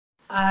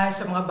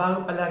Sa mga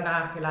bago pa lang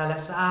nakakilala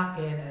sa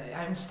akin,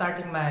 I'm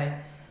starting my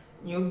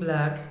new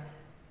vlog.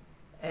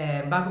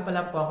 Bago pa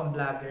lang po akong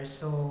vlogger.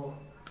 So,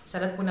 sa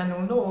lahat po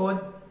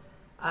nanonood,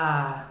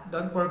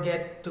 don't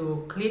forget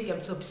to click and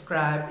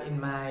subscribe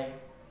in my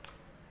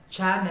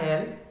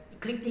channel.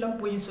 I-click nyo lang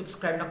po yung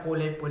subscribe na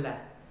kulay pula.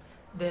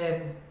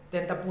 Then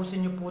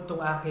tapusin nyo po itong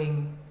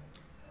aking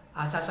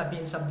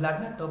sasabihin sa vlog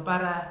na to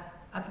para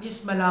at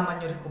least malaman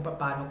nyo rin kung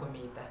paano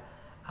kumita.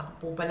 Ako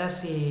po pala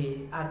si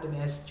Anthony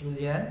S.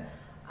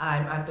 Julian.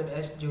 I'm Anthony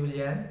S.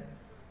 Julian,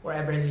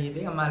 Forever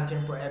Living, a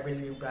manager for Forever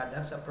Living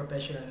Products, a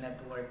professional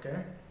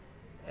networker,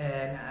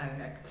 and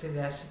I'm a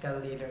classical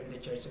leader in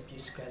the Church of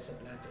Jesus Christ of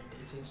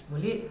Latter-day Saints.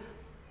 Muli,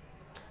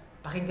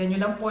 pakinggan nyo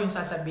lang po yung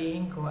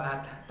sasabihin ko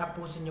at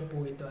tapusin nyo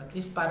po ito. At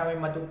least para may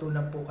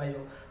matutunan po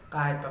kayo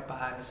kahit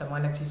papaano sa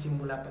mga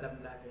nagsisimula palang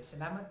vlogger.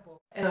 Salamat po.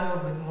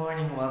 Hello, good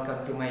morning.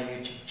 Welcome to my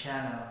YouTube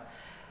channel.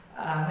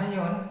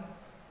 Ngayon,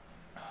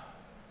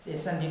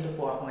 since nandito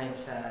po ako ngayon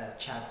sa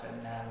chapel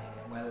namin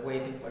while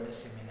waiting for the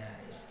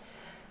seminaries,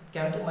 it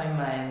came to my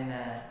mind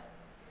na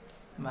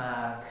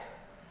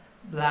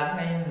mag-vlog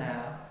ngayon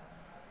na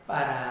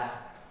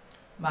para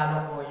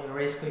ko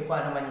i-raise ko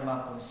kung ano man yung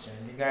mga concern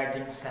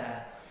regarding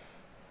sa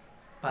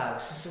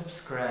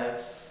pag-subscribe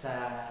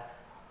sa...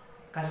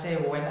 Kasi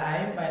when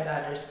I invite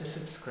others to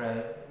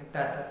subscribe,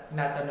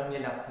 nagtatanong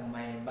nila kung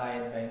may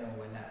bayad ba yun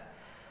o wala.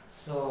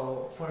 So,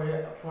 for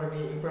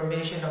the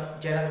information of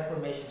general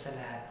information sa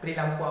lahat, free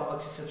lang po ang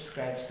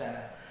pag-subscribe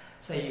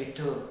sa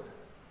YouTube.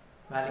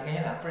 Bali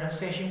ngayon, ang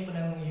pronunciation po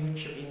ng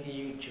YouTube,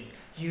 hindi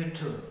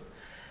YouTube.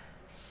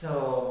 So,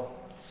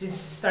 since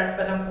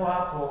start pa lang po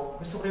ako,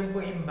 gusto ko rin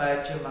po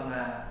invite yung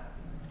mga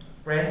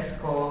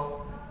friends ko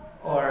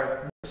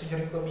or gusto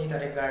nyo rin kumita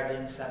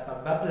regarding sa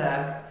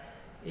pagbablog,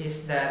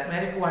 is that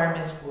may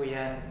requirements po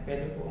yan.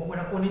 Pwede po,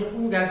 unang nyo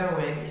pong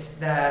gagawin is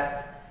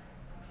that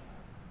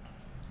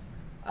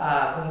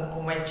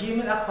kung may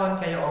Gmail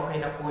account kayo,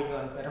 okay na po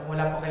yun. Pero kung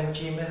wala po kayong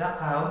Gmail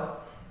account,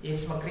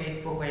 is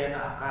mag-create po kayo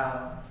ng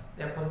account.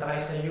 Then punta kayo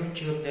sa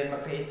YouTube, then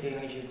mag-create kayo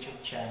ng YouTube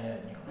channel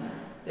nyo.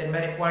 Then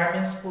may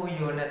requirements po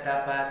yun na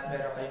dapat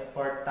meron kayong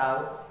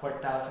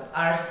 4,000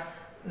 hours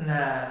na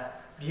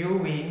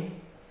viewing.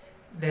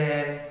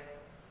 Then,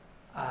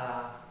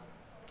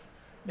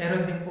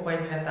 meron din po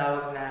kayo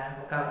tinatawag na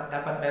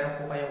dapat meron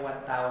po kayo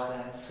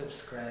 1,000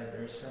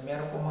 subscribers. So,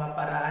 meron po mga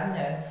paraan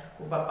yan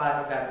kung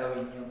paano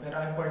gagawin nyo. Pero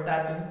ang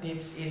importante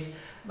tips is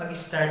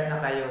mag-start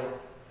na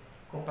kayo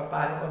kung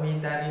paano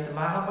kumita dito.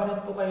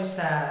 Makakapanood po kayo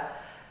sa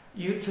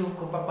YouTube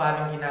kung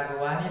paano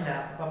ginagawa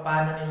nila, kung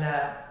paano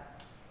nila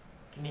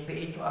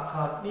kinikreate yung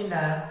account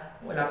nila,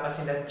 wala pa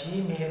silang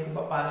Gmail,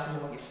 kung paano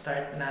sila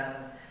mag-start ng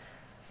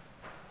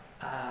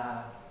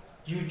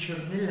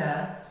YouTube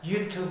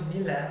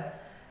nila.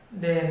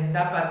 Then,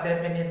 dapat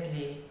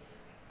definitely,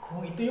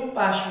 kung ito yung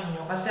passion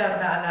nyo, kasi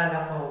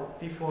naalala ko,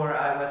 before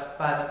I was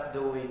fan of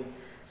doing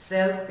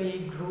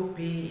selfie,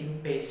 groupie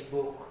in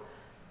Facebook.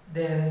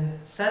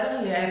 Then,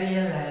 suddenly I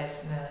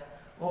realized na,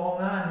 oo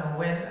nga,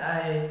 when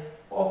I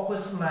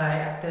focus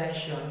my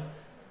attention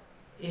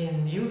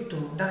in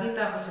YouTube,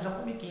 nakita ko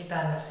sila,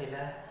 kumikita na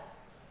sila.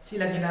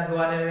 Sila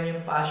ginagawa nila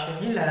yung passion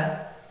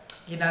nila,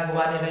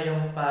 ginagawa nila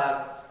yung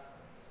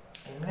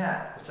ayun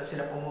nga, kung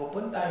sila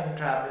pumupunta, yung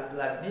travel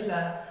vlog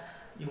nila,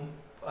 yung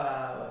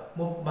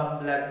mukbang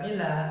vlog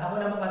nila.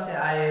 Ako naman kasi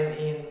I am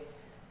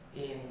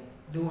in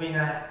doing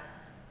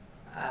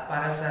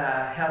para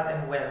sa health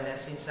and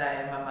wellness since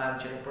I am a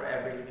manager for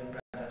Forever Living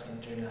Products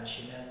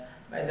International.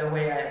 By the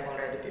way, I am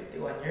already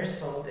 51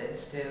 years old and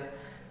still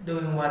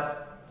doing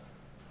what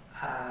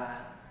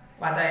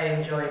I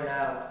enjoy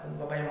now, kung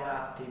ba yung mga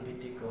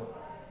activity ko.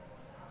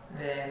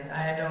 Then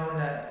I know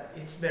that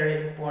it's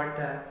very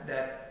important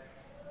that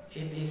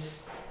it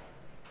is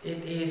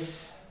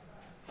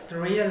to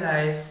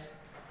realize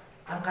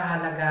ang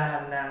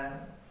kahalagahan ng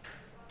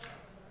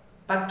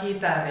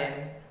pagkita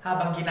rin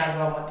habang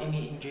ginagawa mo at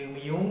ini-enjoy mo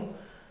yung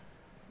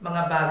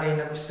mga bagay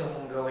na gusto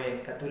mong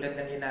gawin, katulad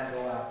ng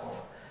ginagawa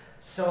ko.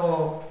 So,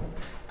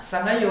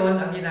 sa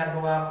ngayon, ang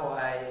ginagawa ko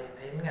ay,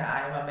 ayun nga, I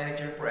am a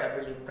manager for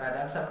Forever Living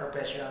Products, a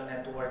professional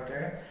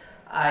networker.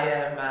 I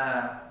am a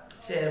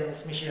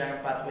Sales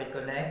Missionary Pathway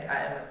Connect.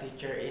 I am a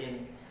teacher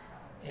in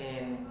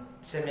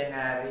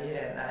seminary,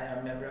 and I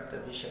am a member of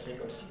the bishopric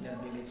of Signal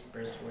Village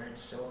First Word.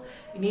 So,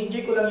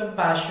 ini-enjoy ko lang yung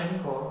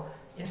passion ko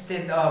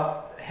instead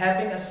of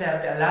having a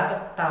selfie, a lot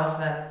of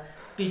thousand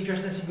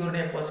pictures na siguro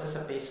na-post ko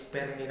sa Facebook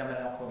pero hindi naman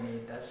ako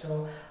kumita.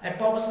 So, I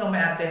focus na my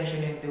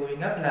attention in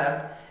doing a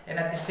vlog, and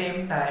at the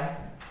same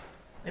time,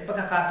 may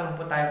pagkakataon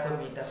po tayo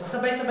kumita. So,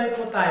 sabay-sabay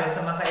po tayo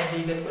sa mga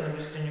kaibigan ko na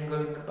gusto nyo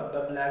gawin ng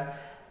pag-vlog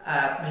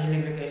at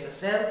mahilig rin kayo sa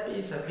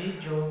selfie, sa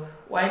video.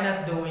 Why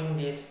not doing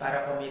this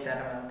para kumita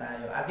naman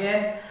tayo?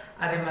 Again,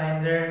 a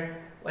reminder,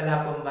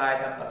 wala pong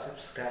bayad ang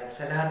pag-subscribe.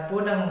 Sa lahat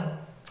po ng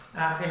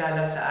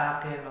nakakilala sa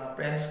akin, mga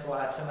friends ko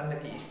at sa mga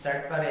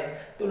nag-i-start pa rin,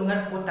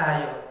 tulungan po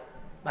tayo.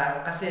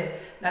 Kasi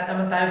lahat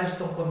naman tayo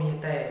gustong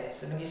kumita eh.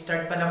 So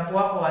nag-i-start pa lang po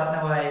ako at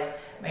naway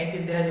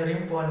maintindihan nyo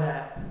rin po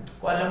na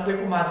kung alam po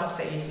yung pumasok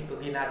sa isip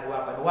ko,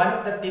 ginagawa ko. One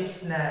of the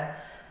tips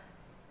na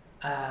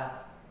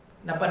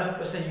napanood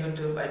ko sa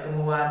YouTube ay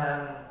gumawa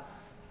ng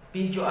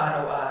video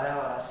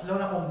araw-araw. Slow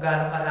na kung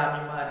gaano karami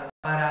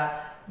para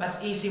mas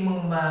easy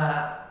mong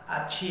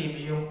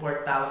ma-achieve yung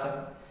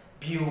 4,000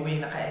 viewing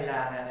na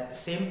kailangan. At the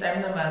same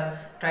time naman,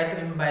 try to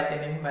invite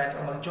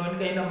o mag-join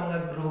kayo ng mga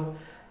group.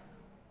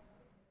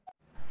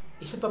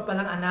 Isa pa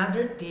palang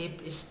another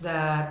tip is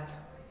that,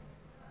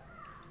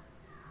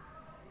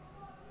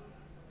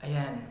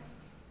 ayan,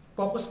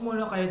 focus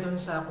muna kayo dun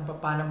sa kung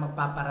paano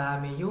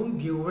magpaparami yung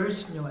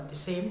viewers nyo at the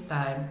same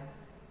time,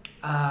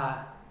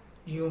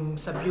 yung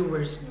sa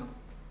viewers nyo.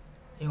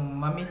 Yung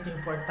ma-meet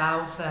yung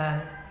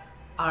 4,000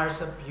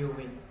 hours of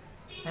viewing.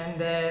 And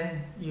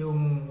then,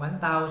 yung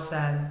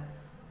 1,000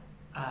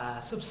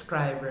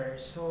 subscribers.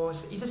 So,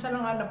 isa sa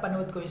nga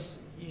napanood ko is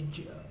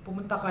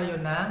pumunta kayo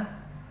ng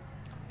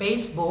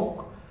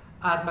Facebook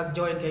at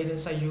mag-join kayo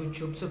dun sa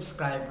YouTube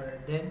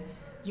subscriber. Then,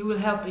 you will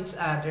help each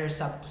other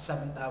up to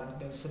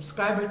 7,000.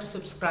 Subscriber to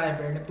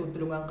subscriber,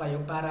 nagtutulungan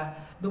kayo para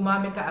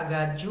dumami ka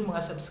agad yung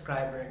mga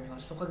subscriber nyo.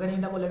 So,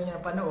 kaganina ko lang yung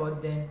napanood.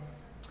 Then,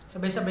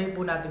 sabay-sabay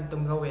po natin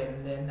itong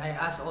gawin. Then, I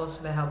ask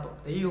also the help of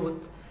the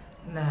youth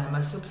na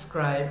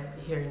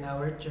mag-subscribe here in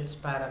our church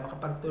para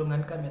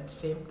makapagtulungan kami at the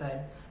same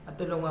time at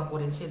tulungan ko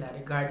rin sila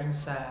regarding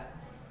sa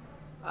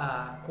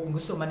kung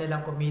gusto man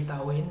nilang kumita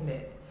o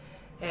hindi.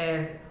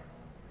 And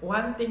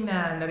one thing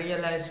na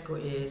na-realize ko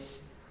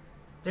is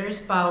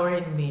there's power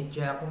in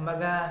media.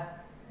 Kumbaga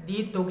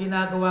dito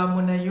ginagawa mo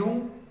na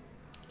yung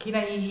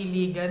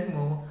kinahihiligan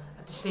mo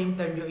at the same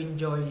time you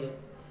enjoy it.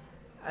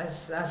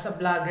 As a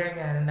vlogger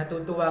nga,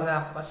 natutuwa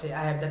nga ako kasi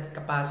I have that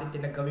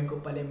capacity na gawin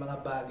ko pala yung mga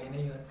bagay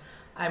na yun.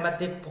 I'm a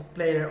TikTok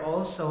player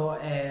also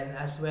and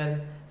as well,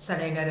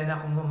 sanay na rin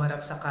akong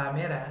humarap sa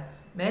camera.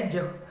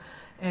 Medyo.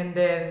 And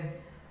then,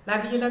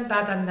 lagi nyo lang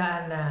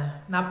tatandaan na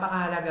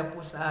napakahalaga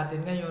po sa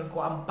atin ngayon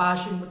kung ang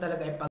passion mo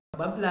talaga ay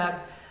pagbablog,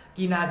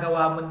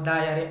 ginagawa mo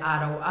diary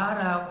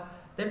araw-araw,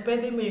 then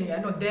pwede mo yung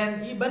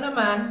Then, iba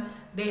naman,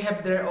 they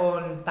have their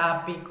own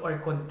topic or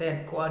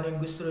content kung ano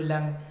yung gusto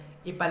lang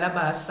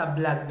ipalabas sa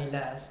vlog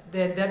nila.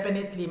 Then,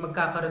 definitely,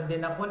 magkakaroon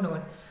din ako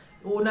nun.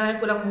 Uunahin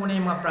ko lang muna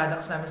yung mga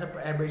products namin sa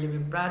Forever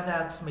Living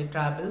Products, may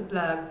travel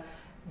vlog,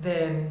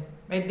 then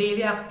may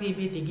daily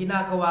activity,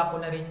 ginagawa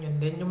ko na rin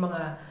yun. Then yung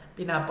mga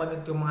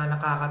pinapanood yung mga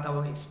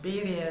nakakatawang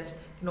experience,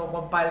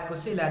 kino-compile ko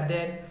sila,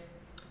 then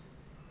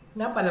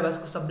napalabas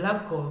ko sa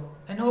vlog ko.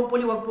 And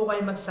hopefully wag po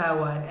kayo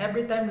magsawa. And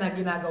every time na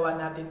ginagawa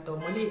natin to,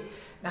 muli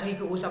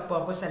nakikiusap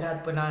po ako sa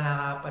lahat po na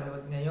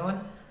nakakapanood ngayon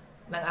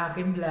ng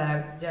aking vlog.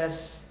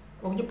 Just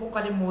huwag niyo pong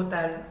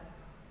kalimutan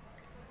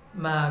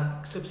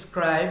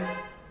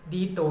mag-subscribe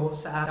dito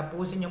sa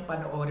tapusin yung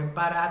panoorin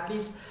para at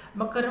least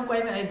magkaroon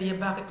kayo ng idea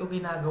bakit ko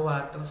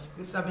ginagawa to.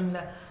 Sabi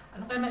nila,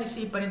 ano kaya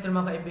naisipan nito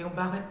mga kaibigan,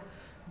 bakit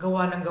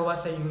gawa ng gawa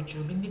sa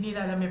YouTube? Hindi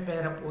nila alam yung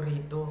pera po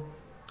rito.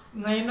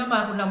 Ngayon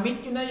naman, kung na-meet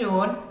nyo na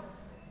yun,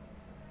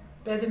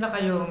 pwede na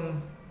kayong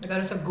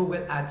nagano sa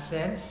Google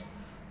AdSense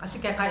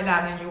kasi kaya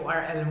kailangan yung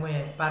URL mo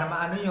para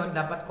maano yun,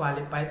 dapat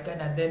qualified ka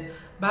na. Then,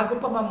 bago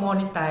pa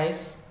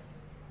ma-monetize,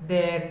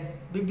 then,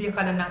 bibigyan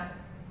ka na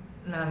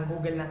ng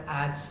Google ng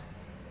ads.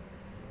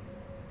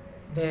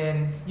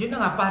 Then, yun na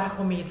nga, para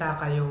kumita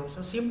kayo.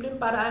 So, simpleng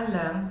paraan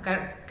lang,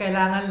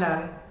 kailangan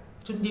lang,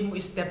 sundin mo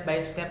step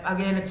by step.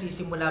 Again,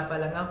 nagsisimula pa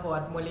lang ako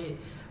at muli,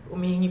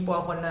 umihingi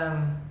po ako ng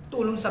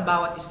tulong sa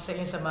bawat isa sa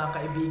inyo sa mga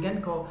kaibigan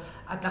ko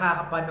at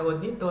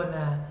nakakapanood nito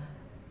na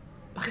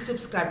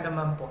pakisubscribe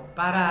naman po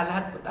para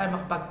lahat po tayo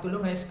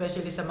makapagtulungan,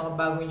 especially sa mga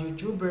bagong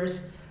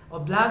YouTubers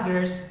o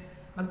vloggers,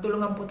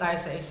 magtulungan po tayo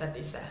sa isa't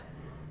isa.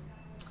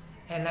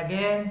 And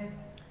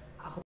again,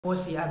 ako po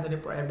si Anthony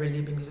Forever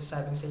Living, gusto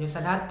sabing sa inyo.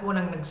 Sa lahat po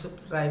ng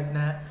nag-subscribe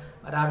na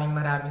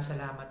maraming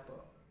salamat po.